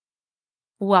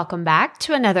Welcome back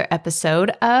to another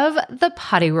episode of the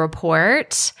Potty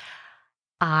Report.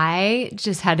 I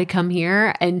just had to come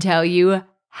here and tell you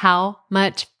how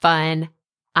much fun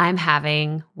I'm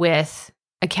having with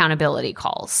accountability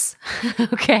calls.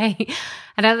 Okay.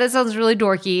 I know that sounds really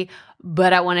dorky,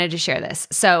 but I wanted to share this.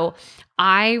 So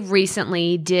I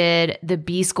recently did the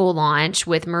B-School launch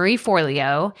with Marie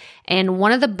Forleo, and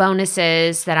one of the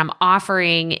bonuses that I'm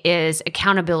offering is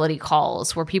accountability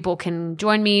calls where people can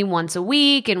join me once a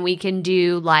week and we can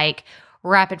do like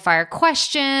rapid fire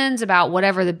questions about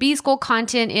whatever the B-School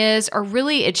content is, or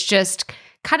really it's just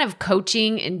kind of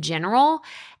coaching in general.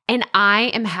 And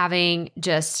I am having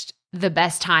just the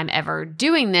best time ever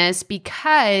doing this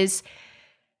because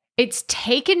it's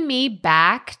taken me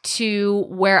back to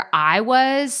where I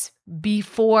was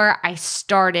before I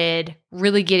started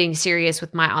really getting serious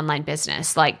with my online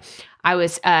business. Like I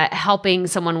was helping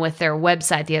someone with their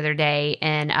website the other day,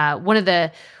 and one of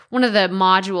the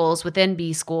modules within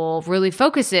B-School really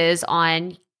focuses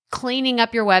on cleaning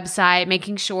up your website,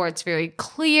 making sure it's very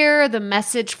clear, the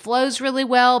message flows really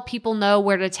well, people know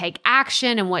where to take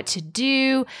action and what to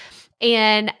do.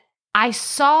 And I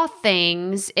saw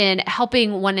things in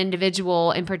helping one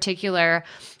individual in particular,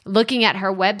 looking at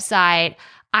her website,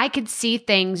 I could see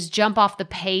things jump off the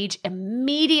page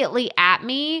immediately at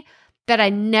me that I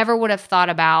never would have thought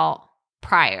about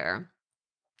prior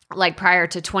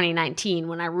to 2019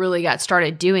 when I really got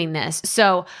started doing this.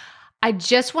 So I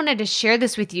just wanted to share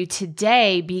this with you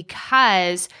today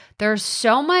because there's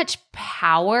so much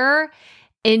power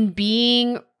in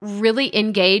being really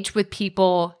engaged with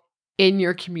people in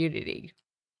your community.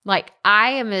 Like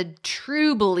I am a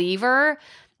true believer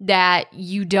that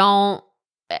you don't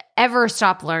ever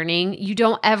stop learning. You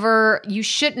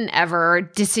shouldn't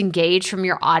ever disengage from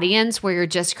your audience where you're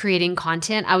just creating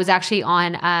content. I was actually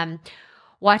on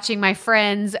watching my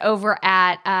friends over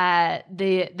at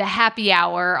the happy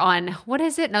hour on, what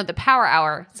is it? No, the power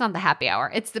hour. It's not the happy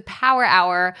hour. It's the power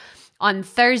hour. On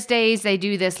Thursdays, they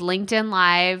do this LinkedIn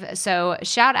Live. So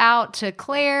shout out to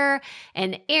Claire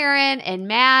and Aaron and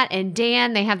Matt and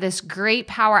Dan. They have this great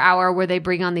power hour where they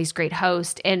bring on these great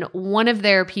hosts. And one of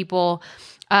their people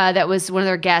that was one of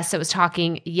their guests that was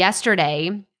talking yesterday,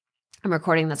 I'm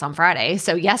recording this on Friday.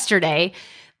 So yesterday,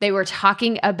 they were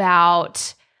talking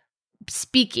about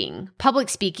public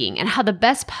speaking, and how the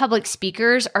best public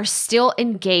speakers are still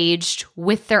engaged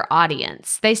with their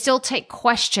audience. They still take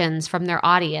questions from their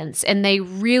audience and they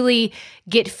really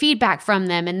get feedback from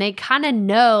them, and they kind of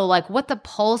know like what the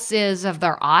pulse is of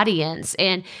their audience.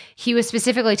 And he was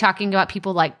specifically talking about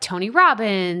people like Tony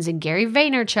Robbins and Gary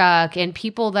Vaynerchuk and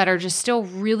people that are just still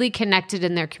really connected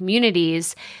in their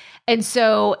communities. And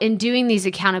so in doing these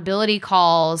accountability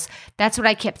calls, that's what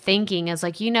I kept thinking is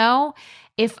like,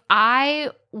 if I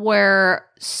were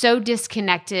so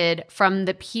disconnected from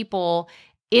the people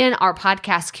in our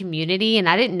podcast community and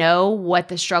I didn't know what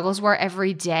the struggles were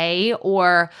every day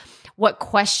or what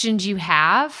questions you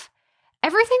have,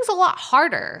 everything's a lot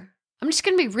harder. I'm just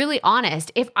going to be really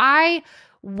honest. If I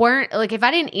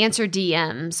didn't answer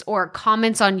DMs or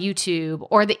comments on YouTube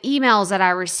or the emails that I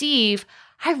receive,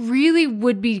 I really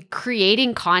would be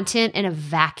creating content in a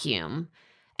vacuum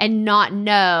and not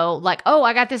know like, oh,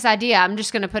 I got this idea. I'm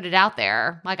just going to put it out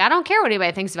there. Like, I don't care what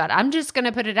anybody thinks about it. I'm just going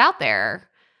to put it out there.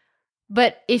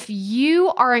 But if you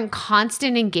are in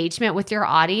constant engagement with your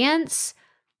audience,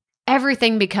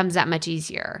 everything becomes that much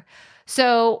easier.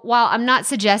 So while I'm not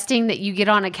suggesting that you get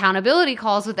on accountability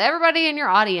calls with everybody in your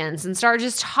audience and start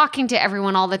just talking to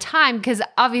everyone all the time, because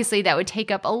obviously that would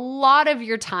take up a lot of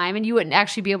your time and you wouldn't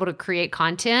actually be able to create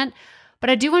content.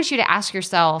 But I do want you to ask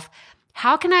yourself,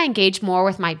 how can I engage more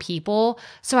with my people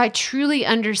so I truly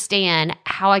understand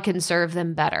how I can serve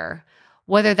them better?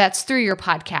 Whether that's through your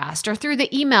podcast or through the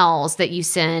emails that you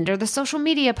send or the social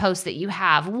media posts that you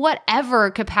have, whatever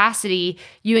capacity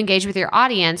you engage with your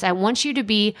audience, I want you to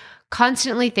be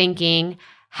constantly thinking,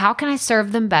 how can I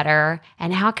serve them better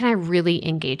and how can I really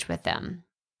engage with them?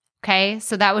 Okay,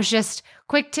 so that was just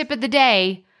quick tip of the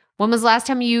day. When was the last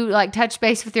time you touched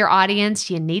base with your audience?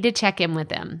 You need to check in with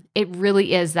them. It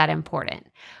really is that important.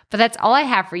 But that's all I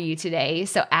have for you today.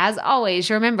 So as always,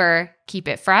 remember, keep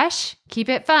it fresh, keep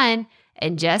it fun,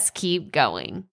 and just keep going.